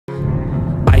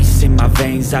my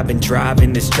veins, I've been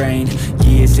driving this train.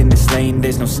 Years in this lane,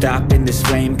 there's no stopping this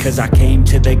flame. Cause I came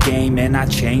to the game and I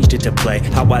changed it to play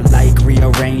how I like,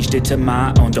 rearranged it to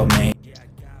my own domain.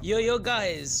 Yo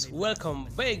guys, welcome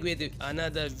back with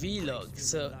another vlog.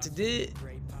 So today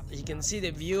you can see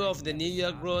the view of the New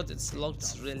York road. It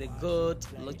looks really good.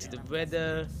 Look to the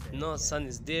weather. No sun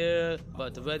is there,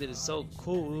 but the weather is so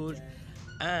cool.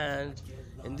 And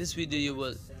in this video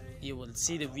you will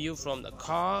see the view from the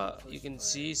car. You can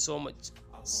see so much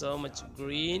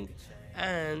green,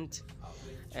 and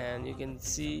you can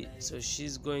see, so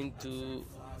she's going to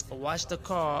wash the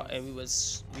car, and we will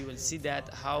see that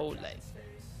how like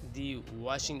the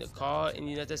washing the car in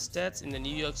the United States, in the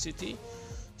New York City.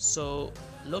 So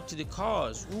look to the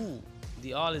cars. Ooh,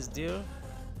 the all is there.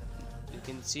 You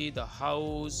can see the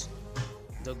house,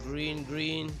 the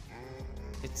green.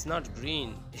 It's not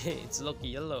green, it's look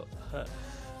yellow.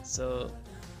 So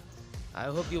I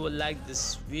hope you will like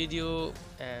this video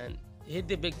and hit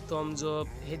the big thumbs up,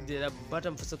 hit the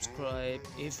button for subscribe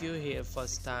if you're here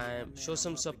first time. Show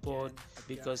some support,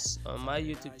 because on my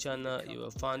YouTube channel you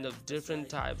will find of different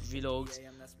type vlogs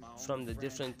from the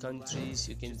different countries.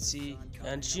 You can see,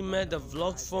 and she made a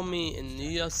vlog for me in New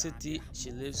York City.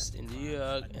 She lives in New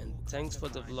York, and thanks for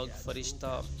the vlog,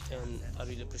 Farishta, and I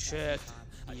really appreciate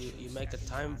you make a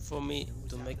time for me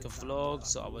to make a vlog,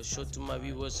 so I will show to my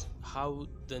viewers how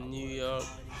the New York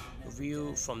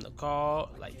view from the car,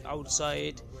 like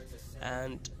outside.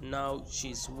 And now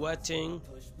she's waiting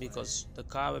because the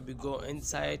car will be go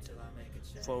inside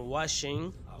for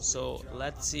washing. So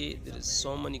let's see, there is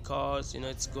so many cars,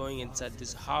 it's going inside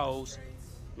this house,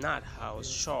 not house,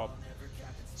 shop.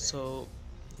 So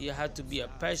you have to be a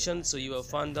patient, so you will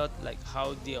find out like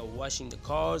how they are washing the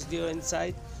cars there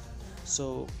inside.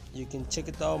 So you can check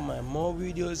it out, my more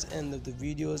videos, and of the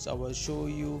videos I will show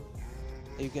you.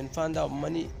 You can find out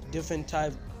many different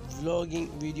type vlogging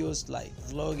videos, like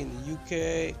vlog in the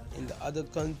UK, in the other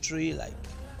country,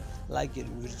 like in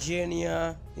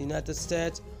Virginia, United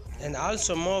States, and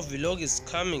also more vlog is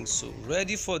coming, so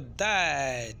ready for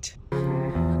that.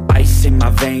 Ice in my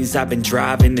veins, I've been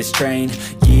driving this train.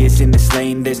 Years in this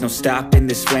lane, there's no stopping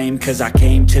this flame. Cause I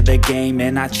came to the game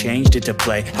and I changed it to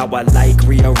play how I like,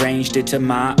 rearranged it to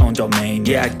my own domain.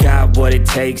 Yeah, I got what it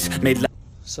takes, made.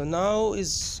 So now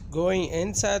is going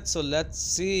inside, so let's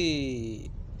see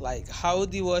like how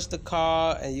they wash the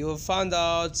car, and you will find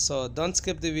out. So don't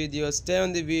skip the video, stay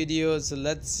on the video. So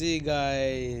let's see,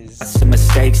 guys. Some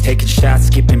mistakes, taking shots,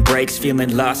 skipping breaks,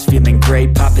 feeling lost, feeling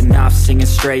great, popping off, singing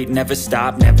straight, never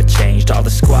stopped, never changed. All the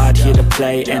squad here to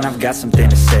play, and I've got something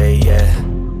to say, yeah.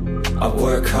 I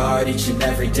work hard each and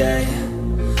every day.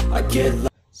 I get.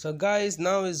 So guys,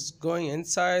 now is going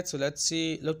inside, so let's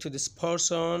see. Look to this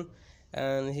person,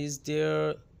 and he's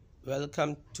there.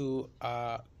 Welcome to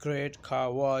a great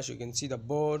car wash. You can see the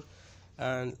board,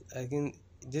 and again,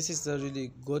 this is the really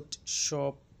good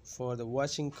shop for the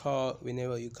washing car.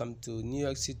 Whenever you come to New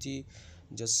York City,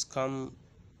 just come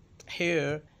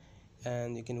here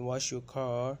and you can wash your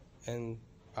car. And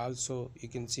also you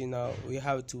can see now we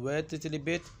have to wait a little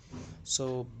bit,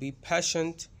 so be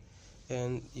patient,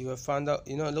 and you will find out.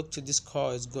 Look to this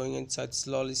car, is going inside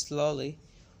slowly.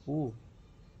 Ooh,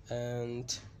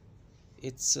 and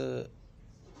it's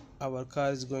our car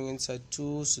is going inside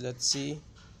too, so let's see.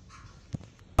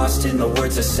 Lost in the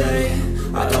words I say,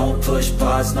 I don't push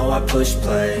pause, no I push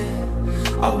play.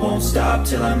 I won't stop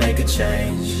till I make a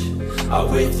change. I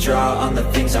withdraw on the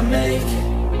things I make.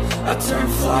 I turn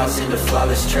flaws into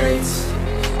flawless traits.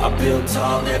 I build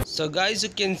tall. So guys, you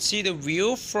can see the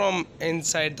view from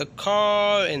inside the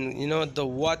car, and the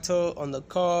water on the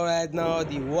car right now,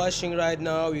 the washing right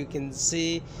now, you can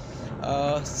see.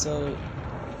 So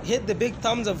hit the big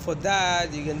thumbs up for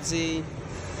that. You can see,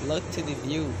 look to the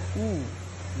view. Ooh,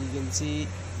 you can see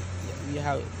we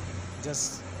have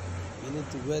just, we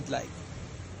need to wait like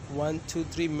 1, 2,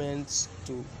 3 minutes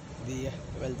to be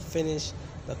finish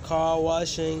the car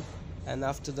washing, and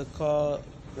after the car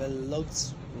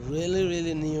looks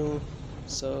really new.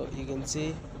 So you can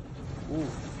see, ooh.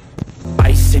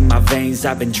 Ice in my veins,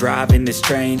 I've been driving this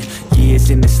train. Years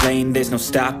in this lane, there's no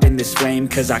stopping this flame.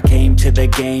 Cause I came to the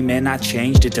game and I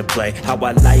changed it to play how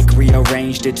I like,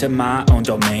 rearranged it to my own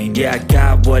domain. Yeah, I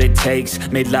got what it takes,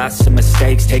 made lots of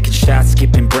mistakes, taking shots,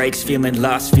 skipping breaks, feeling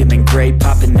lost, feeling great,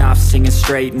 popping off, singing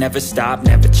straight, never stopped,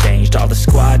 never changed. All the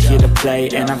squad here to play,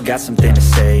 and I've got something to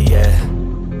say, yeah.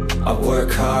 I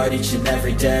work hard each and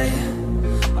every day.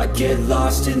 I get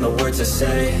lost in the words I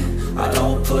say. I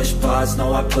don't push pause,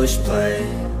 no I push play.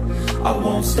 I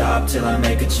won't stop till I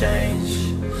make a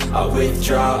change. I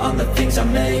withdraw on the things I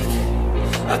make.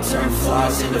 I turn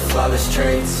flaws into flawless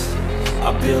traits.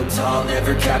 I build tall,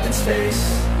 never capped in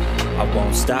space. I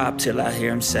won't stop till I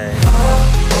hear him say,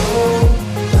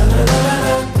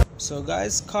 So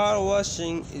guys, car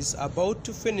washing is about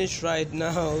to finish right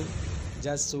now.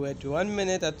 Just wait 1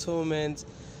 minute or 2 minutes.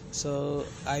 So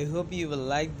I hope you will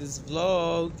like this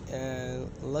vlog and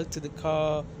look to the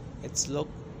car. It's look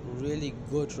really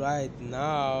good right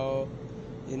now,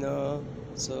 you know.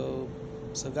 So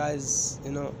guys,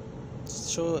 you know,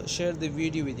 share the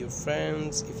video with your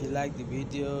friends. If you like the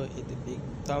video, hit the big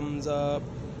thumbs up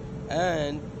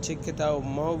and check it out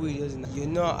more videos. You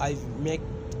know, I've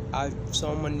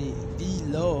so many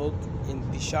vlog in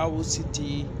Peshawar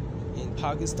city in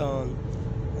Pakistan,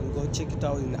 and go check it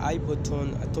out in the I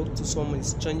button. I talked to so many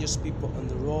strangers people on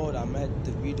the road. I made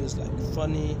the videos like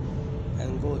funny,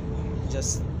 and go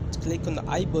just click on the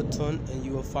I button and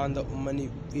you will find out many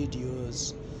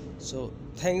videos. So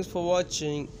thanks for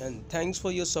watching and thanks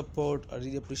for your support. I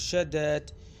really appreciate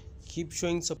that. Keep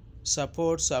showing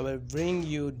support, so I will bring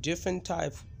you different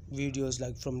type videos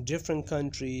like from different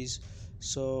countries.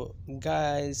 So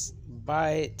guys,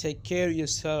 bye, take care of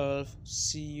yourself,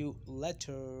 see you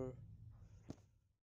later.